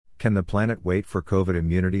Can the planet wait for COVID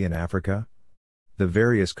immunity in Africa? The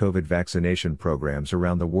various COVID vaccination programs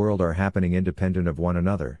around the world are happening independent of one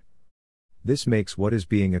another. This makes what is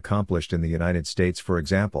being accomplished in the United States, for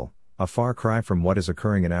example, a far cry from what is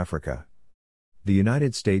occurring in Africa. The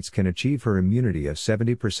United States can achieve her immunity of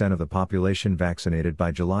 70% of the population vaccinated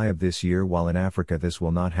by July of this year, while in Africa this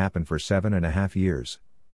will not happen for 7.5 years.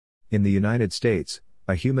 In the United States,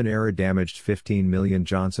 a human error damaged 15 million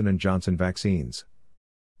Johnson & Johnson vaccines.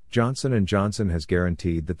 Johnson & Johnson has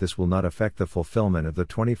guaranteed that this will not affect the fulfillment of the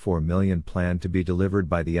 24 million planned to be delivered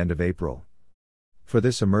by the end of April. For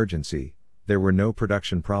this emergency, there were no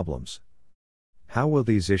production problems. How will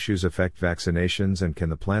these issues affect vaccinations, and can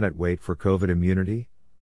the planet wait for COVID immunity?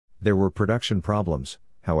 There were production problems,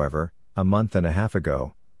 however, a month and a half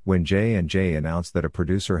ago, when J&J announced that a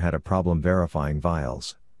producer had a problem verifying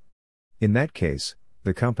vials. In that case,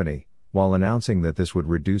 the company, while announcing that this would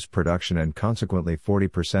reduce production and consequently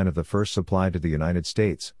 40% of the first supply to the United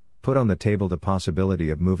States, put on the table the possibility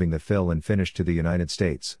of moving the fill and finish to the United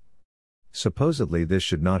States. Supposedly this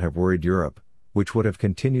should not have worried Europe, which would have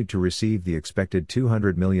continued to receive the expected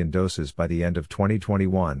 200 million doses by the end of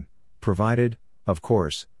 2021, provided, of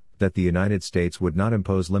course, that the United States would not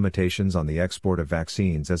impose limitations on the export of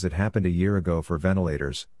vaccines as it happened a year ago for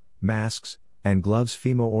ventilators, masks, and gloves.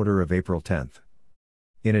 FEMA order of April 10.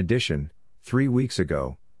 In addition, 3 weeks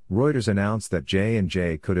ago, Reuters announced that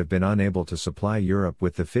J&J could have been unable to supply Europe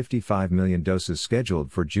with the 55 million doses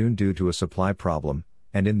scheduled for June due to a supply problem,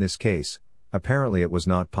 and in this case, apparently it was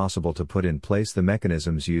not possible to put in place the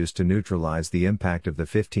mechanisms used to neutralize the impact of the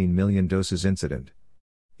 15 million doses incident.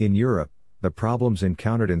 In Europe, the problems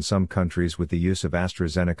encountered in some countries with the use of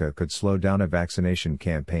AstraZeneca could slow down a vaccination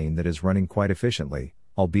campaign that is running quite efficiently,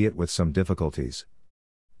 albeit with some difficulties.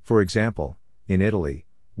 For example, in Italy,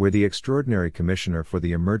 where the Extraordinary Commissioner for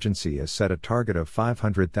the Emergency has set a target of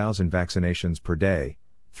 500,000 vaccinations per day,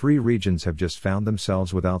 3 regions have just found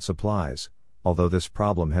themselves without supplies, although this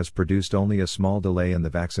problem has produced only a small delay in the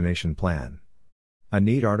vaccination plan. A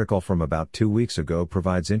neat article from about 2 weeks ago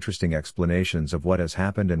provides interesting explanations of what has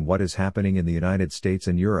happened and what is happening in the United States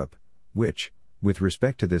and Europe, which, with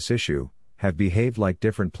respect to this issue, have behaved like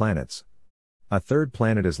different planets. A third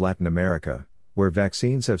planet is Latin America, where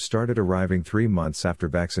vaccines have started arriving 3 months after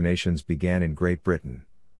vaccinations began in Great Britain.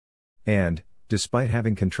 And, despite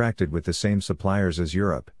having contracted with the same suppliers as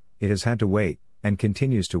Europe, it has had to wait, and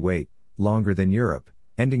continues to wait, longer than Europe,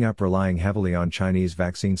 ending up relying heavily on Chinese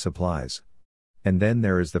vaccine supplies. And then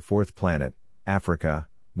there is the fourth planet, Africa,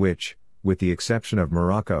 which, with the exception of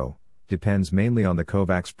Morocco, depends mainly on the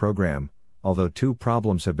COVAX program, although 2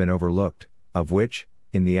 problems have been overlooked, of which,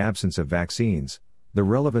 in the absence of vaccines, the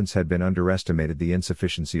relevance had been underestimated: the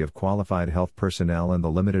insufficiency of qualified health personnel and the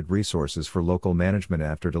limited resources for local management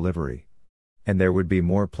after delivery. And there would be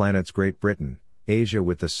more planets: Great Britain, Asia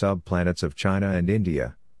with the sub-planets of China and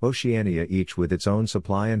India, Oceania each with its own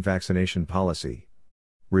supply and vaccination policy.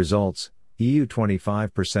 Results: EU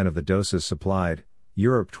 25% of the doses supplied,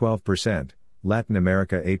 Europe 12%, Latin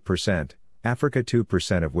America 8%, Africa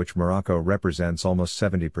 2%, of which Morocco represents almost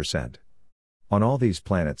 70%. On all these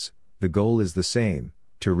planets, the goal is the same: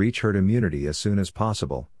 to reach herd immunity as soon as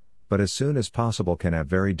possible, but as soon as possible can have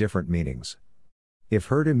very different meanings. If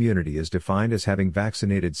herd immunity is defined as having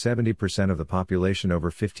vaccinated 70% of the population over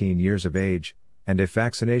 15 years of age, and if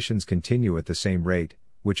vaccinations continue at the same rate,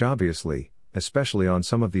 which obviously, especially on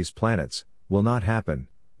some of these planets, will not happen,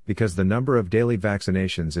 because the number of daily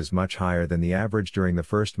vaccinations is much higher than the average during the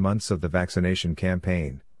first months of the vaccination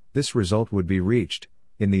campaign, this result would be reached,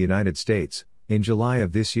 in the United States, in July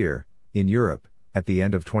of this year, in Europe, at the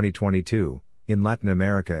end of 2022, in Latin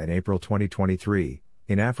America in April 2023,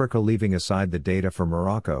 in Africa, leaving aside the data for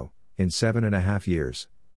Morocco, in 7.5 years.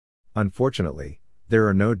 Unfortunately, there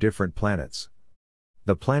are no different planets.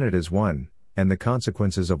 The planet is one, and the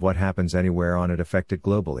consequences of what happens anywhere on it affect it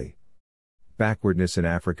globally. Backwardness in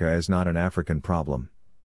Africa is not an African problem.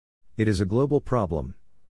 It is a global problem.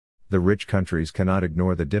 The rich countries cannot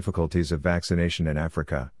ignore the difficulties of vaccination in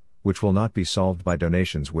Africa, which will not be solved by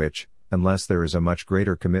donations which, unless there is a much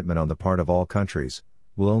greater commitment on the part of all countries,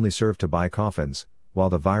 will only serve to buy coffins, while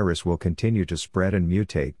the virus will continue to spread and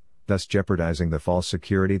mutate, thus jeopardizing the false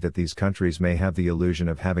security that these countries may have the illusion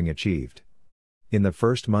of having achieved. In the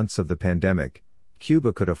first months of the pandemic,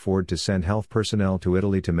 Cuba could afford to send health personnel to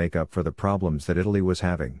Italy to make up for the problems that Italy was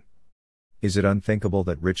having. Is it unthinkable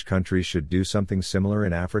that rich countries should do something similar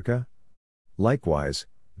in Africa? Likewise,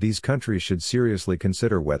 these countries should seriously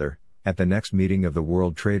consider whether, at the next meeting of the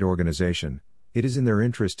World Trade Organization, It is in their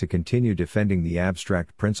interest to continue defending the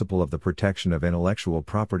abstract principle of the protection of intellectual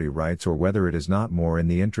property rights, or whether it is not more in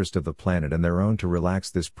the interest of the planet and their own to relax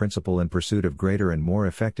this principle in pursuit of greater and more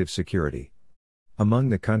effective security. Among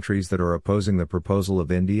the countries that are opposing the proposal of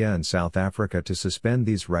India and South Africa to suspend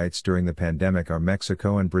these rights during the pandemic are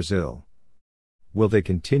Mexico and Brazil. Will they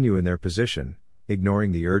continue in their position,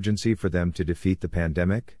 ignoring the urgency for them to defeat the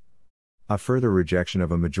pandemic? A further rejection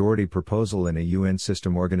of a majority proposal in a UN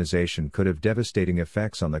system organization could have devastating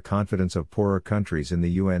effects on the confidence of poorer countries in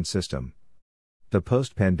the UN system. The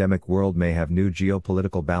post-pandemic world may have new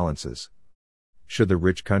geopolitical balances. Should the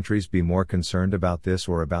rich countries be more concerned about this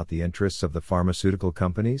or about the interests of the pharmaceutical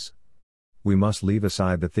companies? We must leave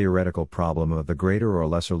aside the theoretical problem of the greater or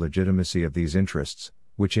lesser legitimacy of these interests,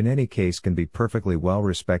 which in any case can be perfectly well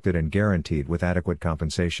respected and guaranteed with adequate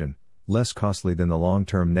compensation, less costly than the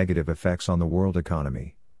long-term negative effects on the world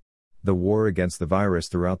economy. The war against the virus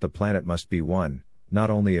throughout the planet must be won, not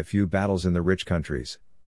only a few battles in the rich countries.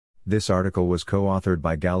 This article was co-authored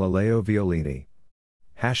by Galileo Violini.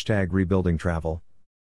 #RebuildingTravel